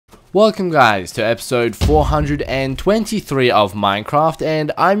Welcome guys to episode 423 of Minecraft,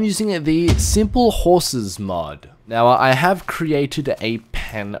 and I'm using the Simple Horses mod. Now I have created a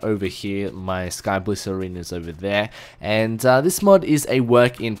pen over here, my Sky Bliss Arena is over there, and this mod is a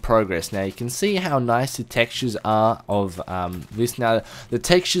work in progress. Now you can see how nice the textures are of this. Now the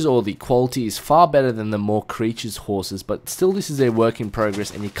textures or the quality is far better than the more creatures horses, but still this is a work in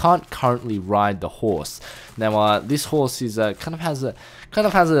progress and you can't currently ride the horse. Now this horse is kind of has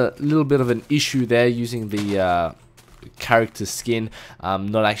a little bit of an issue there using the character skin,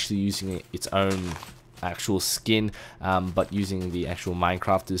 not actually using its own actual skin, but using the actual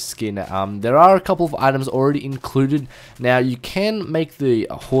Minecrafter's skin. There are a couple of items already included. Now you can make the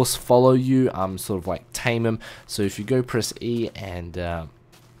horse follow you, sort of like tame him. So if you go press E and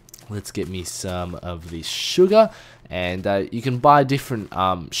let's get me some of this sugar, and you can buy different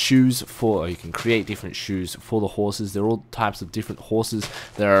shoes or you can create different shoes for the horses. There are all types of different horses.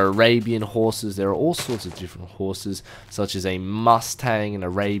 There are Arabian horses, there are all sorts of different horses, such as a Mustang, an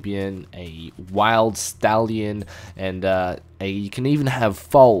Arabian, a wild stallion, and you can even have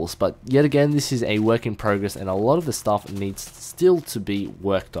foals. But yet again, this is a work in progress and a lot of the stuff needs still to be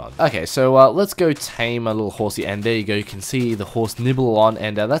worked on. Okay, so let's go tame a little horsey, and there you go, you can see the horse nibble on,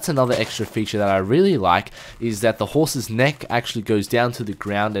 and that's another extra feature that I really like, is that the horse's neck actually goes down to the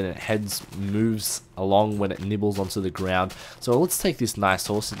ground and it moves along when it nibbles onto the ground. So let's take this nice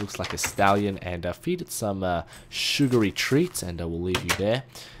horse, it looks like a stallion, and feed it some sugary treats, and we'll leave you there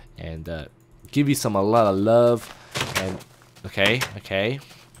and give you a lot of love. And okay,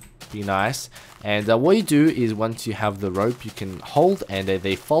 be nice. And what you do is, once you have the rope, you can hold and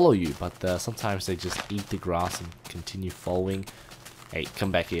they follow you, but sometimes they just eat the grass and continue following. Hey,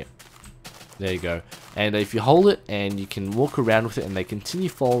 come back here. There you go. And if you hold it, and you can walk around with it, and they continue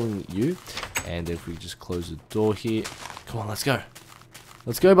following you. And if we just close the door here, come on, let's go.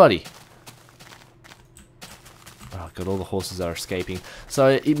 Let's go, buddy. Oh, got all the horses that are escaping. So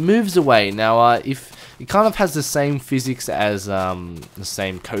it moves away. Now, if it kind of has the same physics as the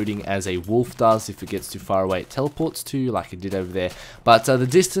same coding as a wolf does. If it gets too far away, it teleports to you, like it did over there. But the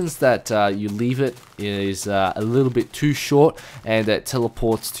distance that you leave it is a little bit too short, and it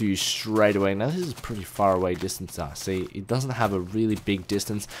teleports to you straight away. Now this is a pretty far away distance. See, it doesn't have a really big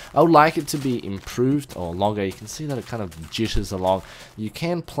distance. I would like it to be improved or longer. You can see that it kind of jitters along. You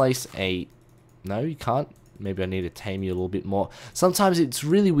can place a... No, you can't. Maybe I need to tame you a little bit more. Sometimes it's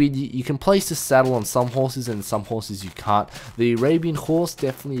really weird. You can place the saddle on some horses and some horses you can't. The Arabian horse,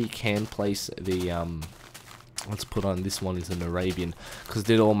 definitely you can place the let's put on this one is an Arabian, because I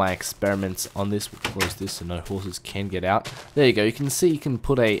did all my experiments on this. We'll close this so no horses can get out. There you go. You can see you can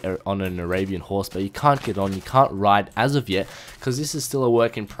put on an Arabian horse, but you can't get on, you can't ride as of yet, because this is still a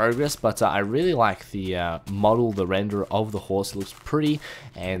work in progress. But I really like the model, the render of the horse. It looks pretty,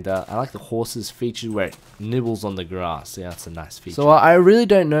 and I like the horse's feature where it nibbles on the grass. Yeah, that's a nice feature. So I really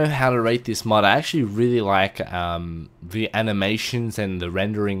don't know how to rate this mod. I actually really like the animations and the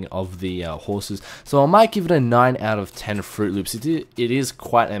rendering of the horses, so I might give it a 9 out of 10 Fruit Loops. It is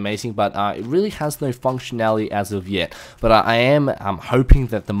quite amazing, but it really has no functionality as of yet. But I am hoping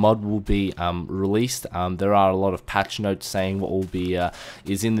that the mod will be released. There are a lot of patch notes saying what will be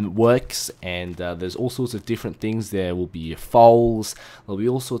is in the works, and there's all sorts of different things. There will be foals, there'll be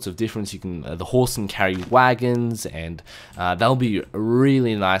all sorts of different. You can the horse can carry wagons, and that'll be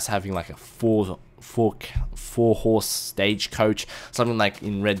really nice, having like a four horse stagecoach, something like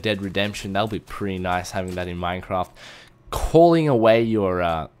in Red Dead Redemption. That'll be pretty nice, having that in Minecraft. Calling away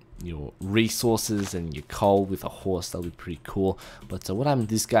your resources and your coal with a horse, that'll be pretty cool. But what happened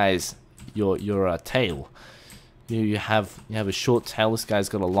to this guy's your tail? You have a short tail. This guy's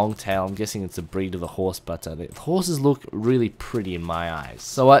got a long tail. I'm guessing it's a breed of the horse, but the horses look really pretty in my eyes.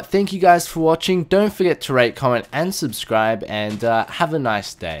 So thank you guys for watching. Don't forget to rate, comment, and subscribe, and have a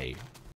nice day.